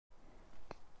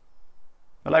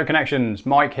Hello Connections,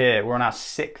 Mike here. We're on our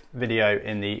 6th video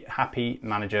in the Happy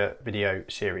Manager video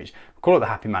series. We call it the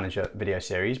Happy Manager video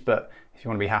series, but if you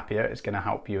want to be happier, it's going to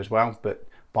help you as well. But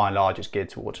by and large, it's geared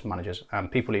towards managers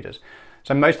and people leaders.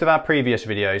 So most of our previous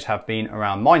videos have been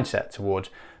around mindset,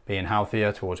 towards being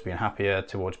healthier, towards being happier,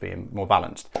 towards being more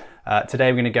balanced.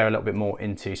 Today, we're going to go a little bit more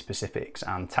into specifics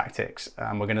and tactics,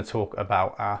 and we're going to talk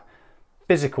about our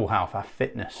physical health, our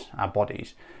fitness, our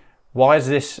bodies. Why is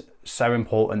this so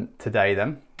important today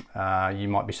then? You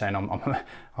might be saying,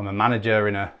 I'm a manager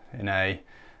in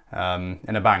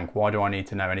a bank. Why do I need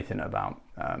to know anything about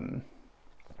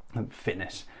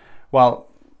fitness? Well,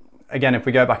 again, if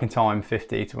we go back in time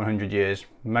 50 to 100 years,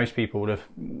 most people would have,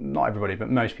 not everybody, but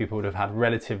most people would have had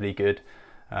relatively good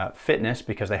fitness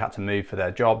because they had to move for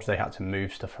their jobs, they had to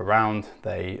move stuff around,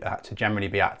 they had to generally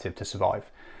be active to survive.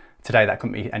 Today, that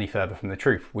couldn't be any further from the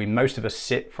truth. Most of us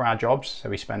sit for our jobs, so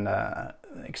we spend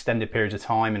extended periods of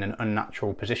time in an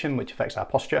unnatural position, which affects our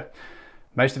posture.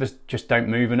 Most of us just don't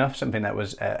move enough, something that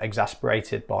was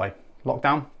exacerbated by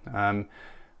lockdown.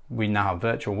 We now have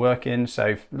virtual working,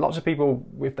 so lots of people,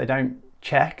 if they don't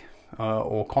check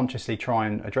or consciously try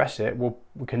and address it,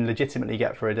 we can legitimately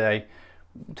get through a day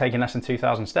taking less than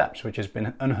 2,000 steps, which has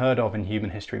been unheard of in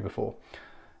human history before.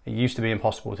 It used to be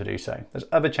impossible to do so. There's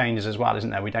other changes as well,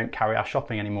 isn't there? We don't carry our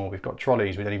shopping anymore. We've got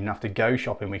trolleys. We don't even have to go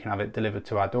shopping. We can have it delivered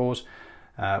to our doors.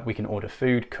 We can order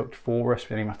food cooked for us.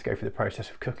 We don't even have to go through the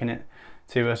process of cooking it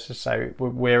to us. So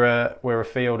we're a far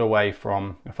field away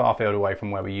from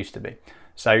where we used to be.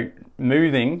 So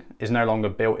moving is no longer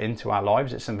built into our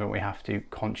lives. It's something we have to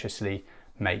consciously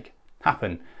make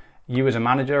happen. You as a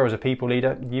manager or as a people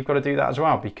leader, you've got to do that as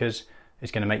well, because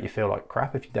it's going to make you feel like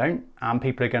crap if you don't, and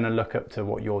people are going to look up to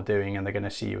what you're doing and they're going to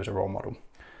see you as a role model.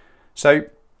 So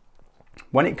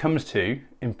when it comes to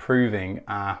improving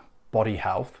our body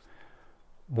health,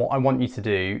 what I want you to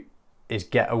do is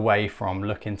get away from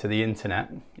looking to the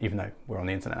internet, even though we're on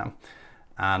the internet now,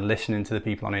 and listening to the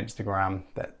people on Instagram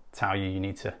that tell you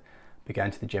need to be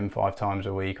going to the gym 5 times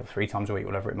a week or 3 times a week,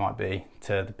 whatever it might be,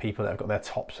 to the people that have got their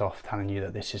tops off telling you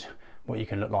that this is what you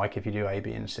can look like if you do A,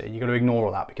 B and C. You've got to ignore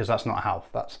all that, because that's not health.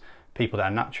 That's people that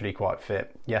are naturally quite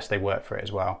fit. Yes, they work for it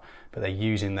as well, but they're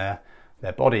using their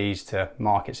bodies to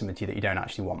market something to you that you don't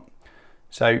actually want.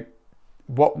 So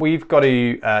what we've got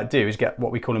to do is get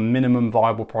what we call a minimum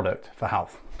viable product for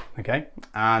health, okay?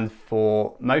 And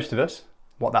for most of us,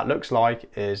 what that looks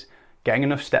like is getting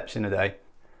enough steps in a day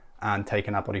and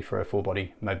taking our body for a full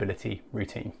body mobility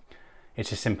routine.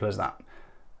 It's as simple as that.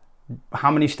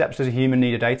 How many steps does a human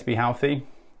need a day to be healthy?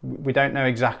 We don't know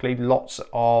exactly. Lots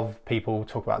of people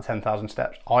talk about 10,000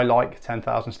 steps. I like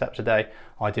 10,000 steps a day.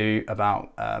 I do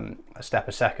about a step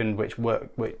a second, which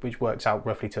works out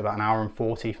roughly to about 1 hour and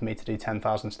 40 for me to do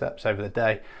 10,000 steps over the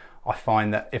day. I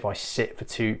find that if I sit for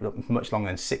much longer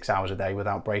than 6 hours a day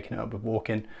without breaking it up with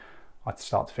walking, I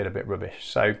start to feel a bit rubbish.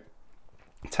 So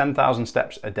 10,000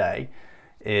 steps a day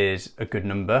is a good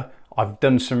number. I've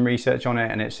done some research on it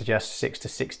and it suggests 6,000 to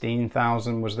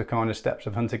 16,000 was the kind of steps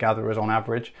of hunter-gatherers on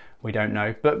average. We don't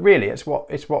know, but really it's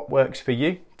what works for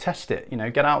you. Test it,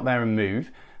 get out there and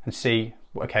move and see,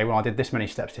 okay, well, I did this many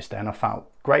steps this day and I felt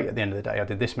great at the end of the day. I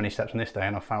did this many steps on this day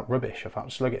and I felt rubbish, I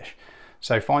felt sluggish.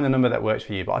 So find the number that works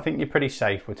for you, but I think you're pretty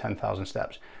safe with 10,000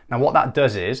 steps. Now what that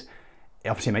does is, it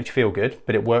obviously makes you feel good,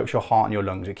 but it works your heart and your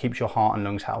lungs. It keeps your heart and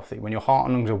lungs healthy. When your heart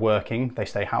and lungs are working, they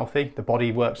stay healthy. The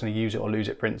body works on a use it or lose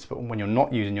it principle. When you're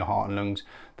not using your heart and lungs,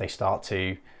 they start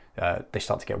to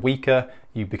get weaker.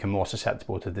 You become more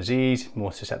susceptible to disease,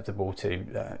 more susceptible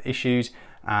to issues,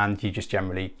 and you just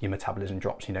generally, your metabolism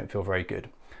drops and you don't feel very good.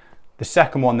 The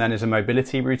second one then is a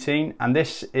mobility routine, and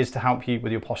this is to help you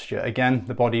with your posture. Again,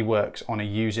 the body works on a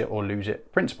use it or lose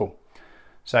it principle.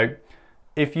 So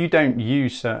if you don't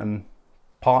use certain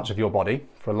parts of your body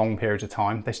for long periods of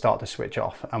time, they start to switch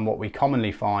off. And what we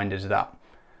commonly find is that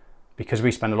because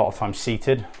we spend a lot of time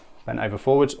seated, bent over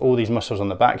forwards, all these muscles on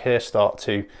the back here start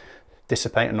to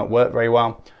dissipate and not work very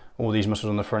well. All these muscles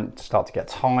on the front start to get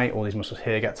tight. All these muscles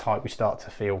here get tight. We start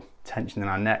to feel tension in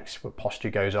our necks. Where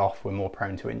posture goes off, we're more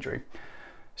prone to injury.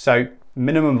 So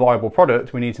minimum viable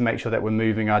product, we need to make sure that we're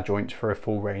moving our joints for a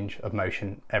full range of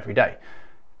motion every day.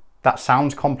 That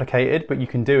sounds complicated, but you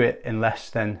can do it in less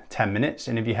than 10 minutes.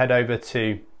 And if you head over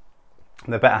to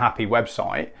the Better Happy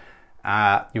website,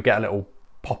 you'll get a little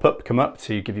pop-up come up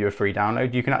to give you a free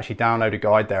download. You can actually download a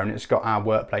guide there and it's got our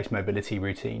workplace mobility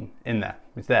routine in there.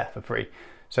 It's there for free.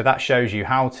 So that shows you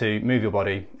how to move your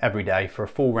body every day for a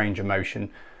full range of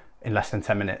motion in less than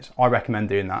 10 minutes. I recommend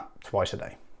doing that twice a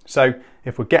day. So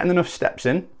if we're getting enough steps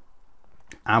in,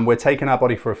 and we're taking our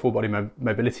body for a full body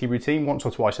mobility routine once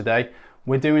or twice a day,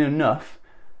 we're doing enough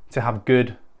to have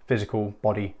good physical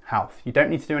body health. You don't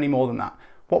need to do any more than that.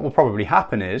 What will probably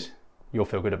happen is you'll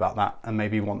feel good about that and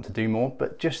maybe want to do more,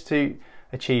 but just to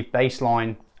achieve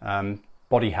baseline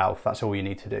body health, that's all you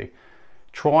need to do.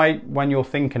 Try, when you're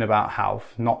thinking about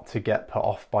health, not to get put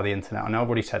off by the internet. I know I've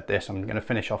already said this, I'm going to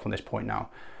finish off on this point now,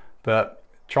 but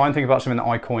try and think about something that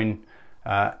I coin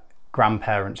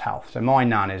grandparents' health. So my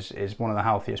nan is one of the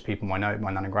healthiest people I know,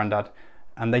 my nan and granddad,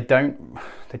 and they don't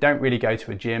really go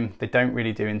to a gym, they don't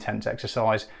really do intense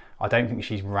exercise. I don't think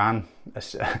she's ran a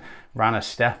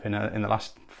step in the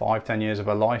last 5-10 years of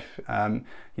her life.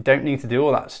 You don't need to do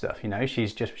all that stuff, you know.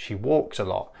 She walks a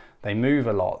lot, they move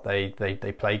a lot,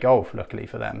 they play golf, luckily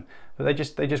for them, but they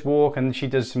just walk, and she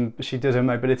does her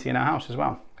mobility in her house as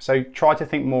well. So try to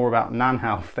think more about nan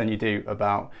health than you do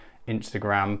about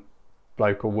Instagram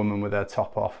bloke or woman with her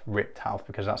top off ripped health,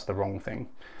 because that's the wrong thing.